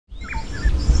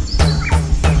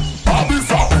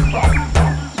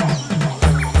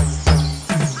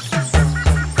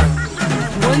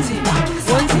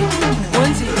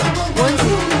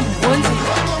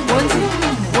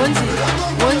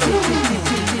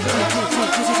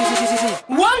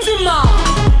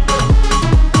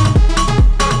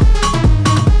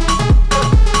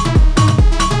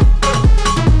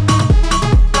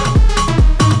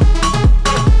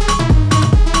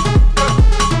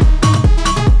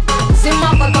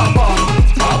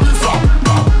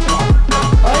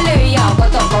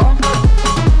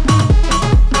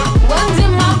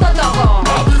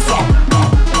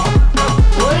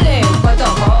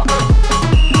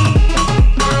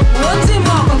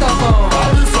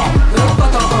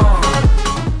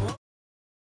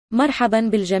مرحبا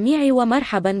بالجميع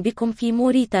ومرحبا بكم في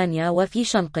موريتانيا وفي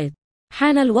شنقيط.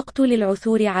 حان الوقت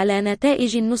للعثور على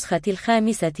نتائج النسخة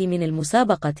الخامسة من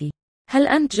المسابقة. هل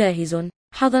أنت جاهز؟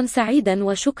 حظا سعيدا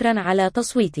وشكرا على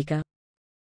تصويتك.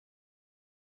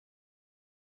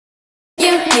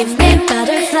 You give me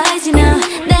butterflies, you know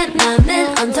that I'm in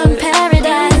undone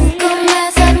paradise.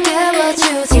 꿈에서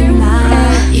깨워주지 마.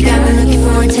 You got me looking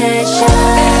for attention.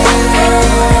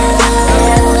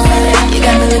 You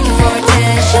got me looking for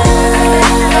attention.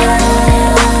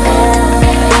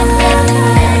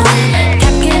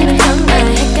 깎이는 정말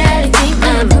헷갈리지만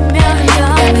분명히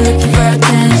got me looking for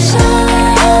attention.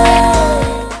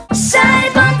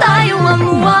 짧은 따위와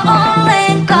무어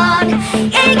올린 건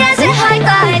이것을 할까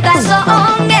해가서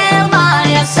ongel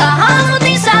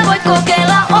amutin sä voit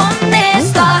kokeilla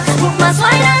onnesta. Mut mä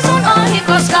slaidan sun ohi,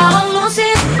 koska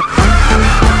halusin.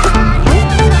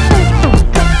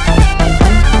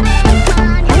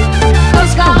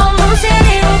 Koska halusin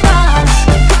iltas.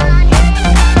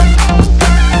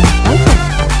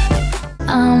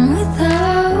 I'm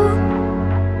without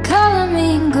color me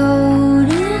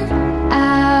golden.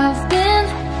 I've been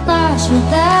lost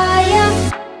without you.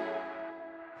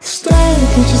 Stay,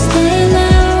 could you stay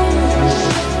now?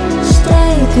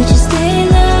 Stay, could you stay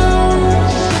now?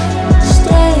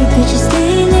 Stay, could you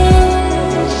stay now?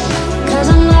 'Cause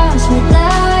I'm lost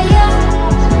without you.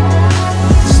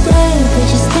 Stay, could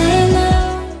you stay now?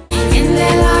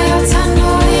 인내가 여탄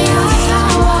너의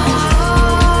아까워.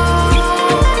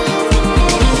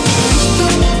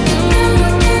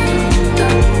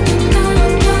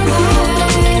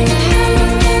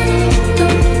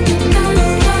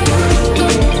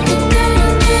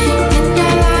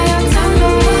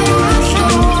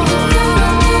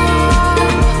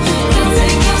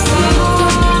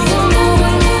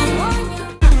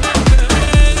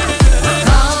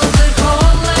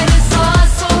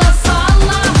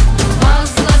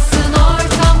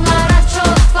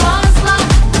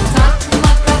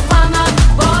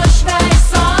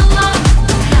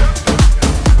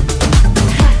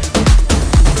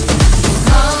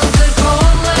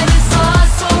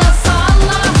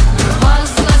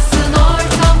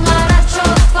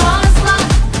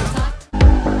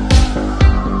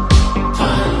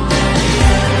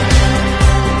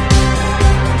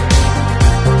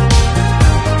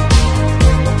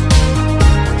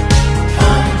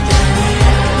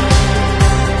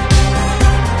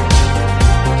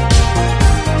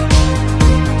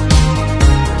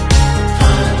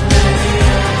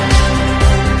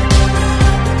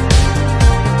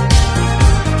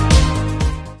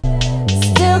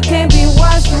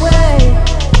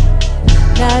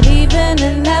 Not even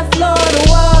in that Florida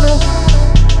water.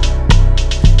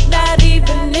 Not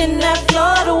even in that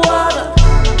Florida water.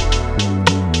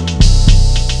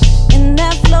 In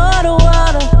that Florida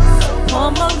water.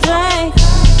 One more drink.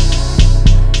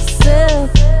 Sip,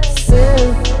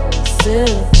 sip,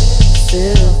 sip,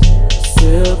 sip,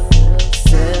 sip,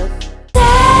 sip.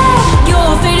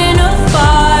 You're feeding a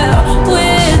fire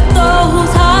with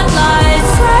those hot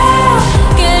lights.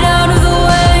 Get out of the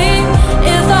way.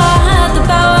 If I had the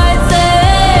power, I'd say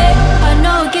I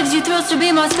know it gives you thrills to be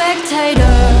my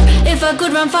spectator. If I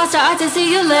could run faster, I'd say see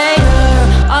you later.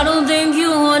 I don't think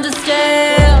you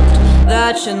understand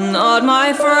that you're not my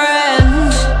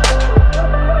friend.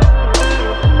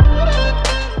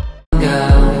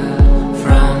 Girl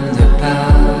from the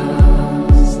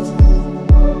past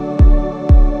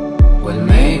will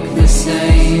make the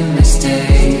same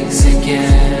mistakes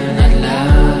again at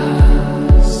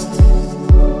last.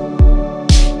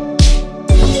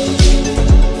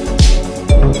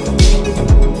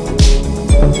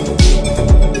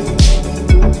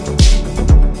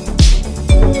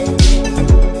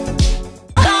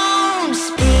 Don't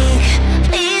speak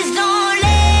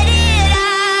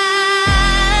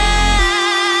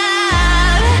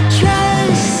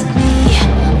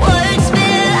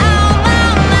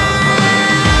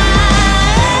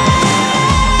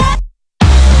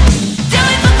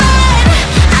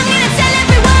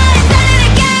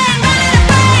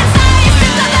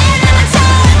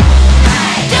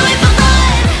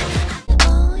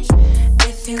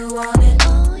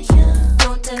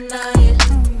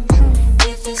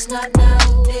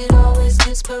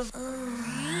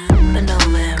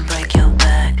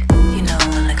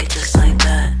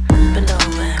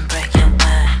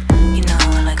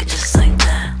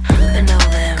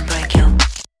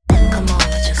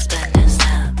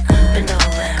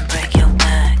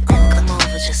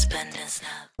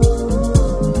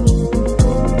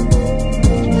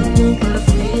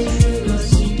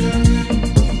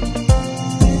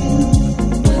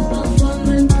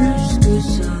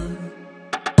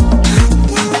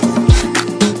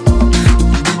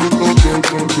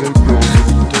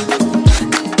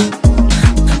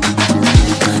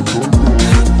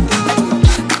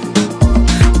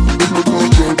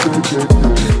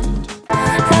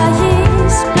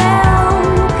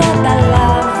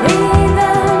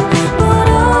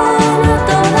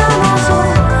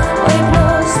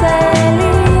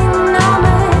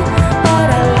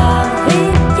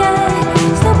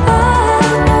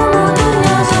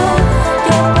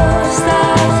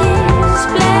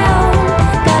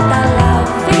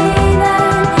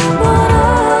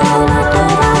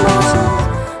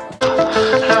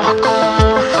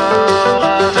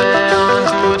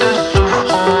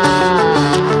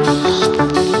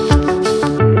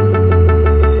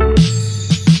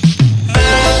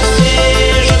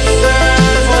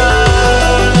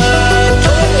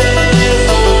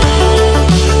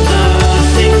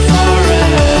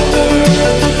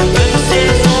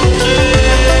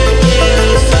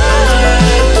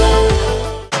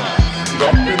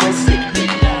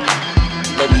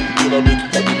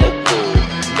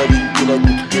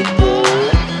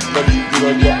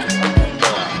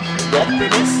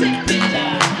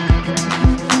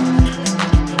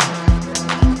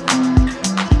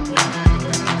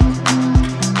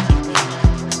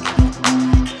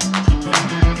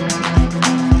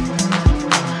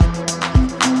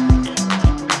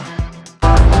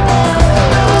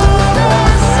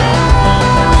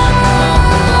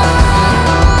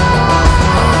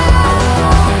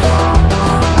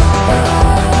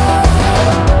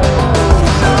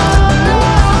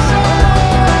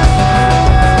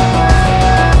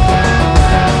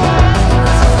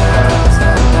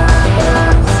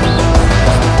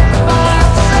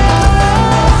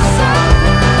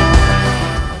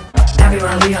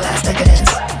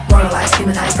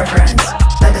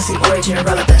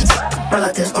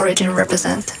Origin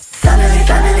represent family,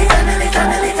 family, family,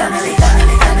 family, family,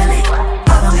 family, family.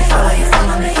 Follow me, follow you,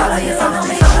 follow me, follow you, follow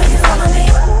me, follow you, follow me.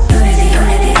 Unity,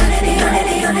 unity, unity,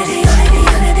 unity, unity, unity,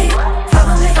 unity.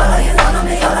 Follow me, follow you, follow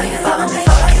me, follow you, follow me,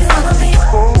 follow you, follow me.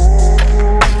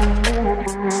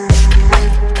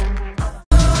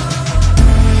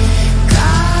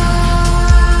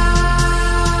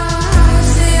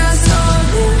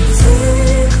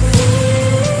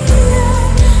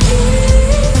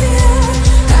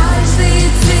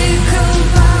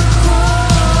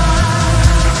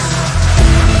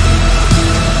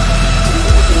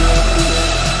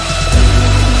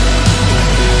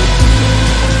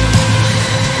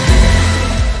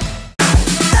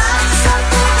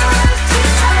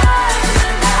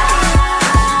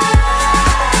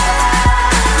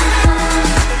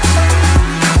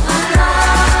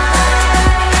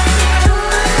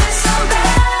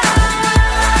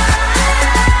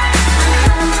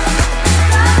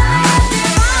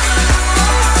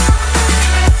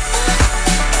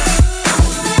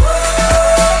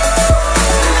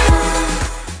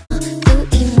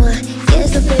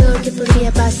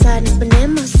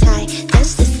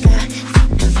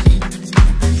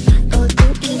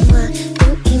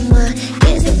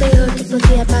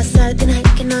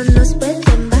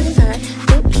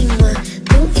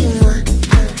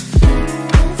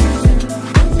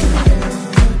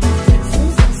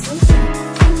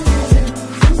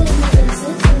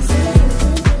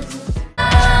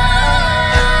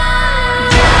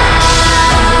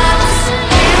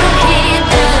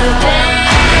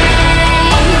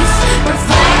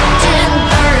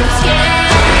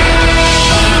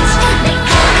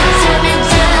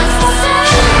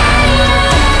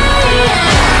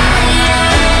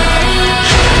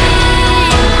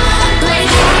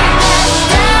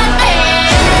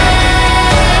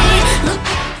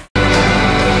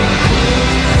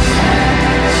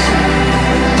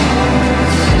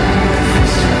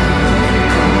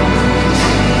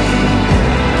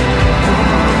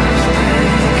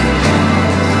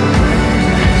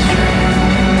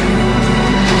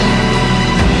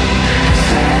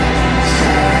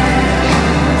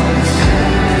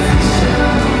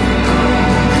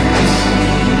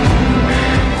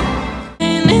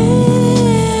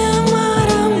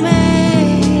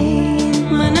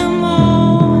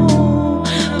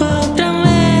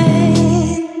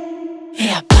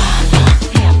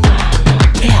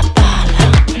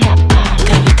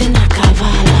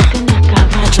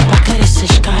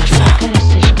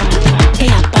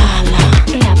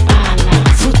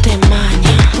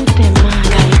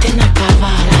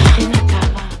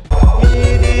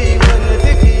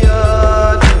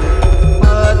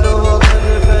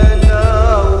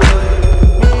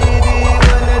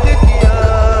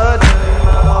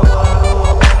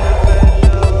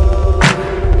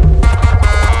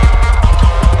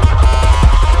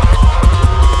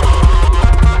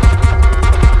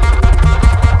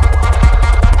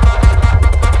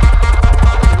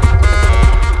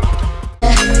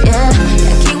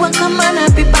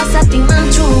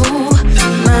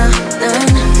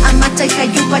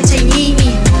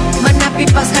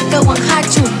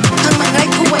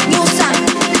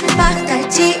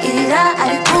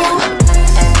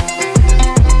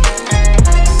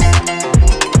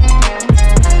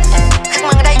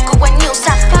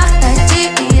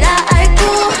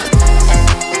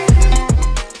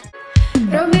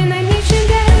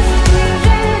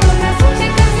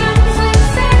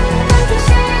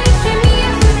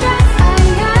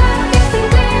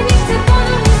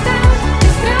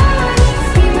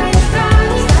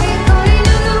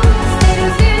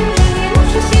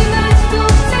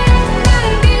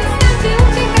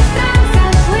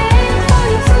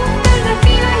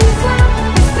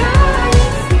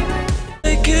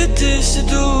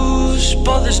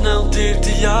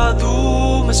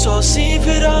 mas só assim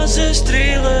verás as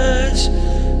estrelas.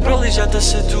 Para ali já está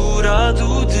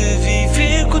saturado de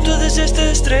viver com todas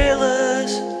estas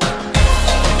estrelas.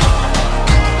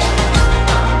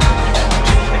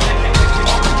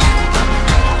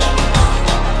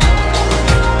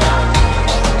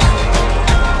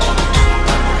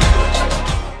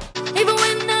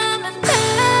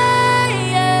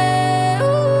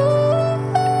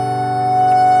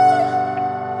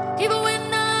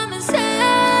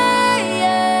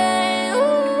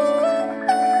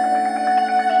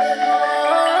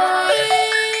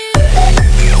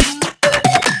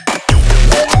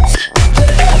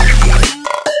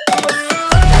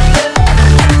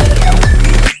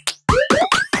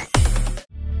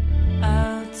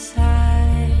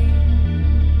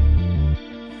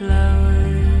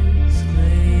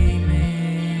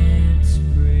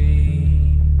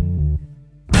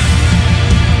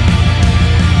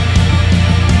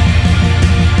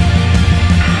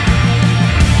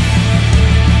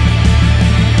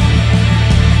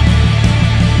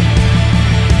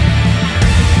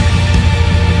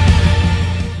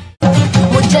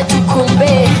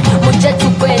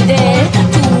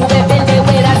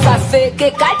 que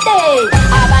cate.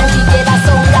 Abandide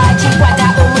basonga chikwata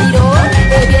omuliro.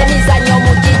 Ebyemizanyo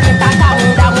mugigi mpaka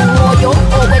munda mu mwoyo.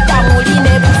 Oweta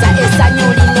muline buza essanyu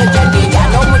lino gyendiya.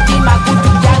 N'omutima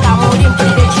gutujanga muli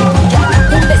mpulire kikuja.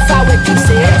 Kumbe sawe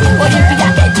tuse olimpia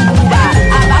ketuba.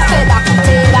 Abafe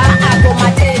bakuteeba ago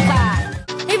mateeka.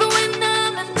 Even when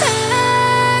I'm in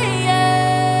pain,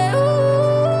 yeah,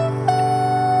 ooh.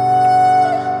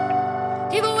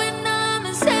 Even when I'm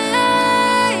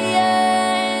insane,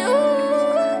 yeah, ooh.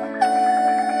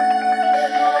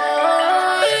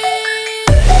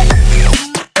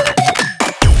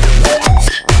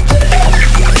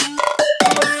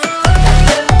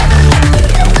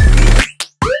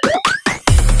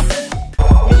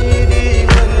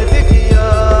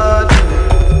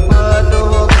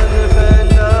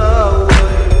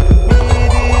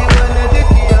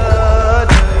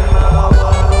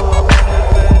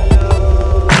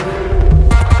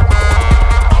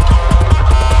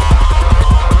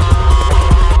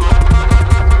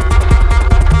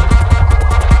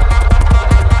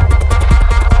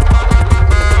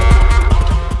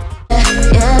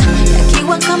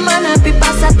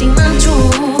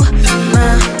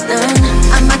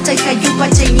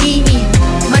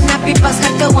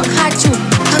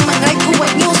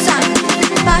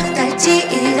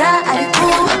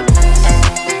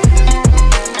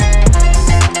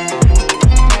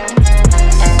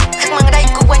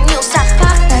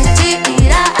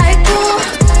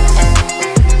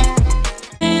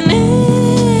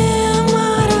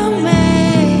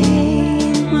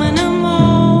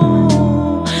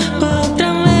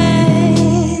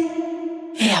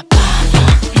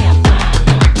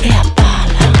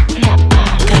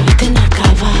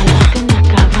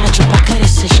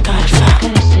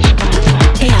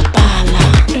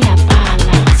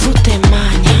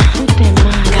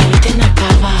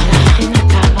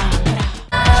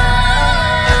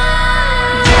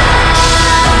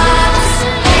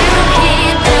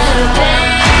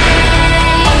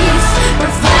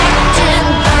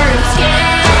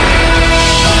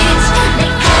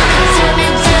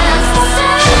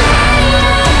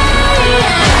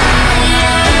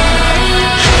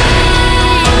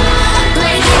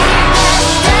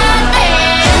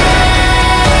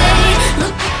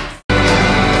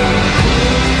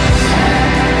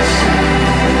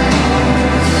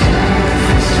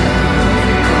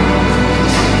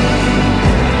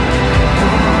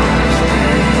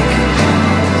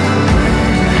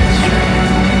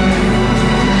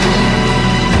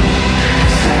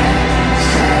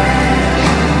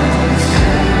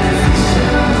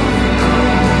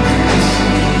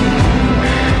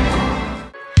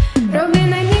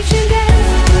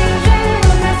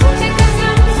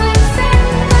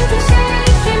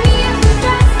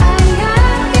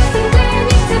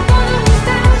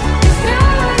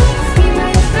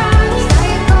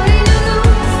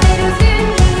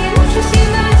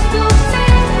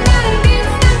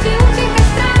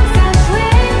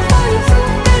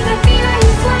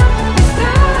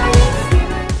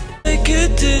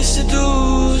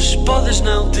 Podes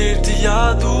não ter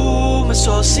telhado, mas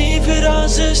só assim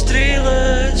verás as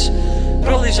estrelas.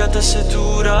 Para ali já está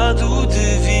saturado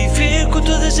de viver com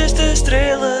todas estas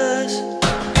estrelas.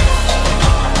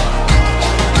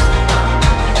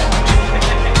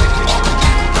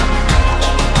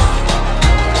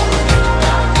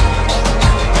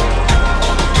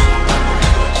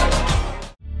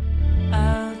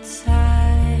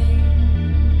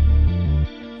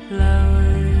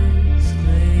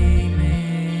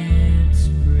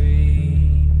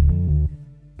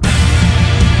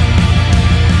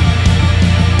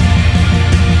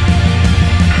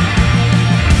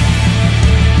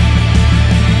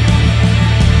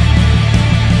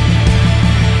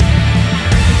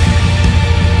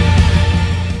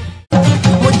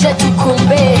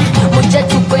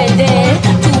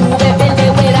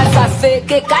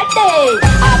 Que cate,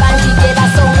 abandide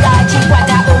basonga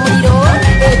chikwata omuliro.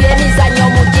 Ebyemizanyo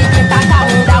mugigi mpaka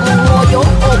munda mu mwoyo.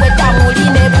 Oweta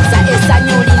muline buza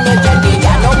essanyu lino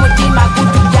gyendiya. N'omutima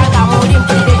gutujanga muli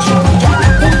mpulire kikuja.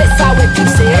 Kumbe sawe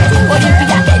tuse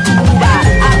olimpia ketuba.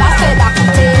 Abafe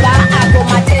bakuteeba ago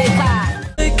mateeka.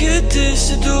 Que te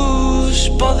seduz,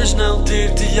 podes não ter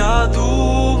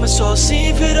telhado, mas só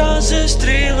assim verás as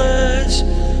estrelas.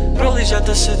 Para ali já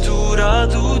está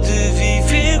saturado de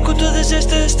viver com todas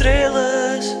estas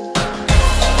estrelas.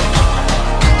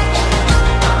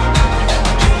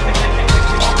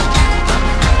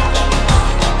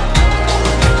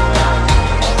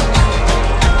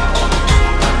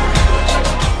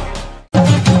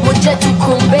 Mucha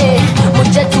tukumbe,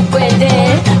 mucha tukwende.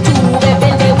 Tuwe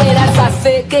bende wera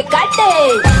safe que cate.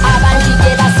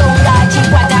 Abandide basonga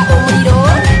chikwata omuliro.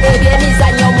 Ebyemizanyo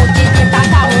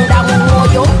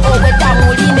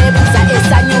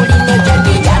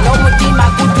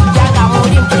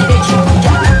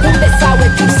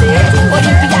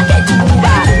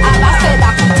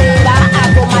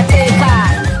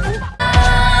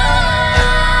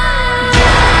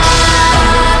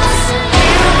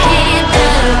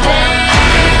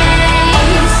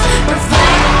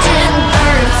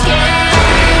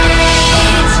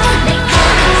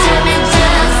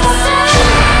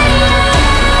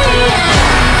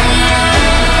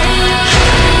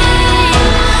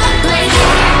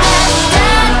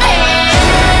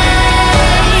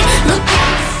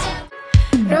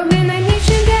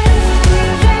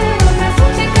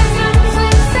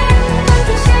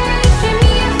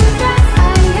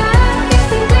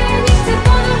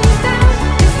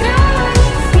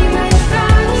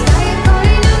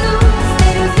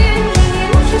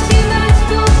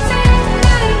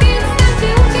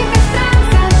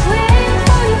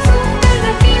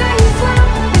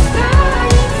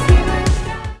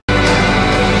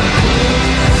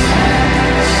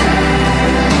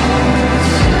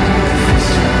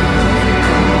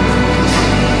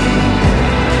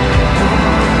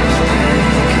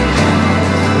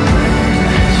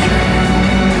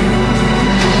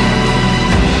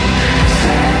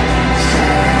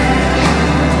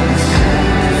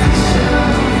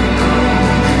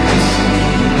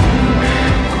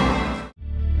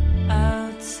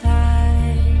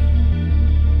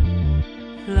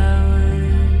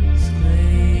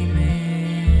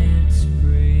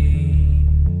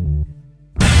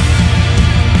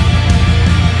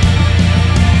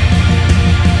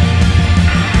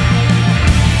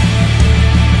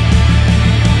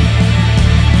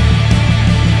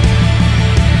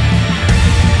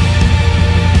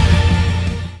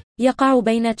تقع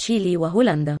بين تشيلي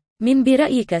وهولندا. من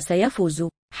برأيك سيفوز؟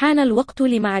 حان الوقت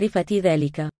لمعرفة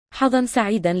ذلك. حظا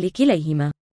سعيدا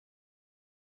لكليهما.